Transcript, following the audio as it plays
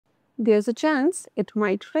there's a chance it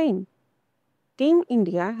might rain. Team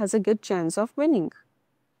India has a good chance of winning.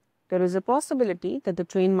 There is a possibility that the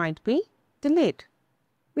train might be delayed.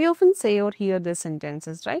 We often say or hear these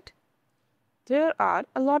sentences, right? There are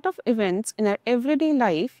a lot of events in our everyday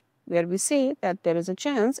life where we say that there is a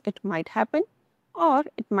chance it might happen or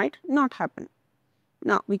it might not happen.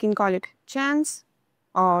 Now, we can call it chance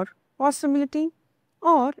or possibility,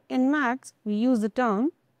 or in maths, we use the term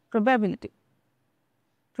probability.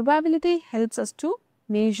 Probability helps us to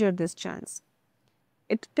measure this chance.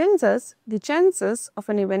 It tells us the chances of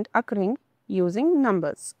an event occurring using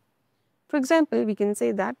numbers. For example, we can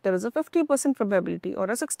say that there is a 50% probability or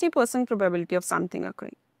a 60% probability of something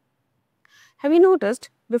occurring. Have you noticed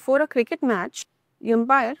before a cricket match, the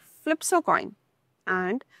umpire flips a coin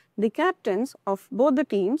and the captains of both the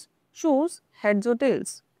teams choose heads or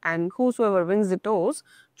tails, and whosoever wins the toss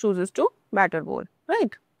chooses to bat or bowl,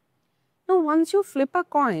 right? Now, once you flip a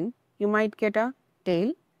coin, you might get a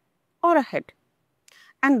tail or a head.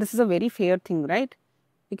 And this is a very fair thing, right?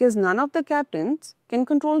 Because none of the captains can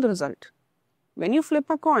control the result. When you flip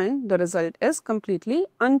a coin, the result is completely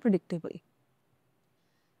unpredictable.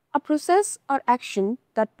 A process or action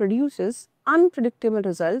that produces unpredictable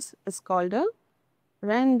results is called a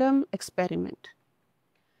random experiment.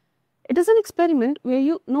 It is an experiment where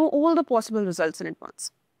you know all the possible results in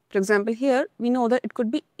advance. For example, here we know that it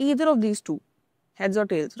could be either of these two, heads or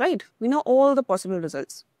tails, right? We know all the possible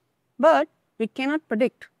results, but we cannot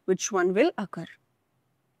predict which one will occur.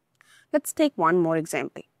 Let's take one more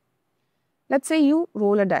example. Let's say you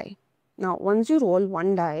roll a die. Now, once you roll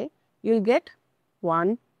one die, you'll get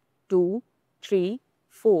 1, 2, 3,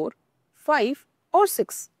 4, 5 or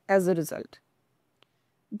 6 as a result.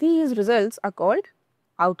 These results are called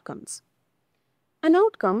outcomes. An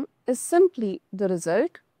outcome is simply the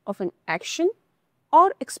result of an action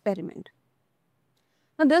or experiment.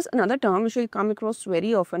 Now, there's another term which we'll come across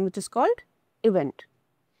very often, which is called event.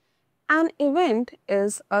 An event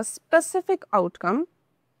is a specific outcome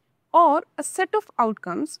or a set of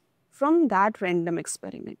outcomes from that random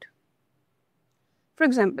experiment. For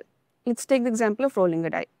example, let's take the example of rolling a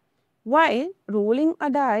die. Why rolling a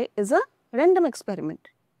die is a random experiment.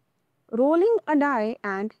 Rolling a die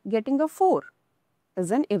and getting a 4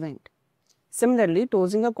 is an event. Similarly,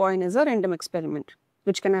 tossing a coin is a random experiment,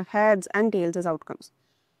 which can have heads and tails as outcomes.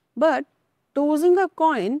 But tossing a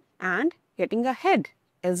coin and getting a head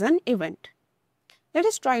is an event. Let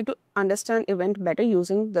us try to understand event better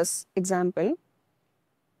using this example.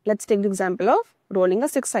 Let's take the example of rolling a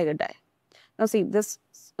 6-sided die. Now see, this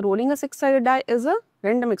rolling a 6-sided die is a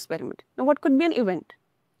random experiment. Now what could be an event?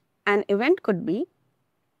 An event could be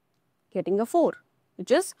getting a 4,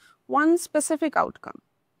 which is one specific outcome,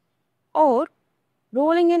 or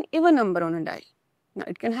rolling an even number on a die. Now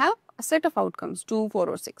it can have a set of outcomes, 2, 4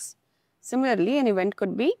 or 6. Similarly, an event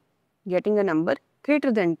could be getting a number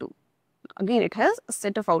greater than 2. Again, it has a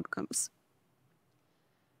set of outcomes.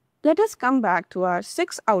 Let us come back to our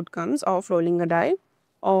 6 outcomes of rolling a die,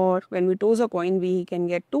 or when we toss a coin, we can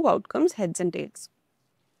get 2 outcomes, heads and tails.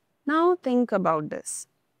 Now think about this.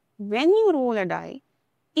 When you roll a die,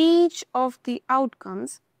 each of the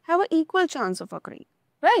outcomes have an equal chance of occurring,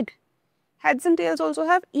 right? Heads and tails also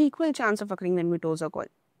have equal chance of occurring when we toss a coin.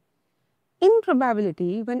 In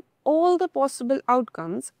probability, when all the possible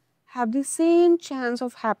outcomes have the same chance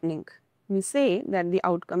of happening, we say that the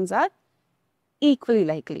outcomes are equally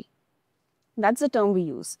likely. That's the term we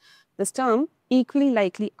use. This term, equally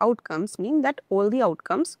likely outcomes, mean that all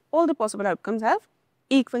the possible outcomes have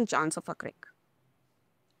equal chance of occurring.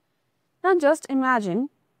 Now just imagine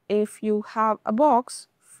if you have a box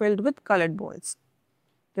filled with colored balls.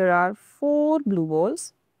 There are 4 blue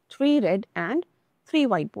balls, 3 red and 3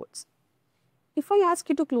 white balls. If I ask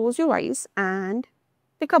you to close your eyes and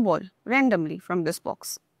pick a ball randomly from this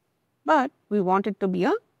box, but we want it to be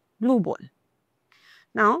a blue ball.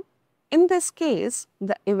 Now, in this case,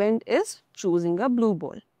 the event is choosing a blue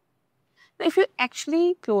ball. Now, if you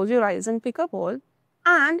actually close your eyes and pick a ball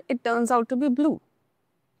and it turns out to be blue,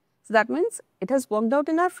 so that means it has worked out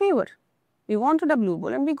in our favor. We wanted a blue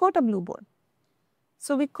ball and we got a blue ball.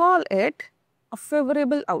 So we call it a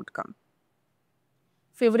favorable outcome.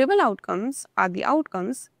 Favorable outcomes are the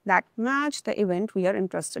outcomes that match the event we are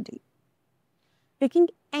interested in. Picking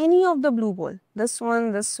any of the blue ball, this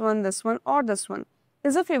one, this one, this one or this one,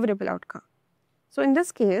 is a favorable outcome. So in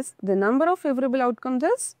this case, the number of favorable outcomes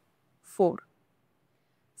is 4.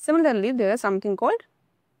 Similarly, there is something called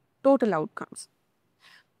total outcomes.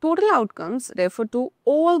 Total outcomes refer to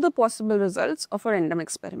all the possible results of a random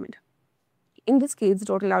experiment. In this case, the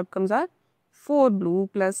total outcomes are 4 blue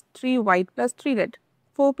plus 3 white plus 3 red,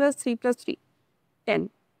 4 plus 3 plus 3, 10.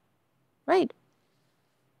 right?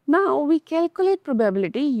 Now we calculate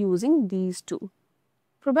probability using these two.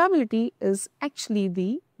 Probability is actually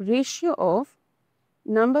the ratio of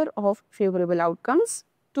number of favorable outcomes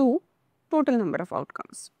to total number of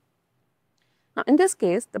outcomes. Now in this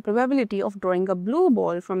case, the probability of drawing a blue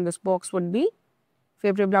ball from this box would be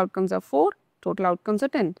favorable outcomes are 4, total outcomes are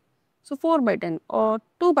 10. So 4 by 10 or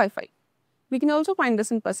 2 by 5. We can also find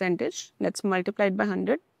this in percentage. Let's multiply it by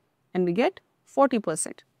 100 and we get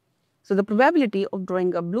 40%. So the probability of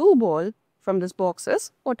drawing a blue ball from this box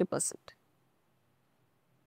is 40%.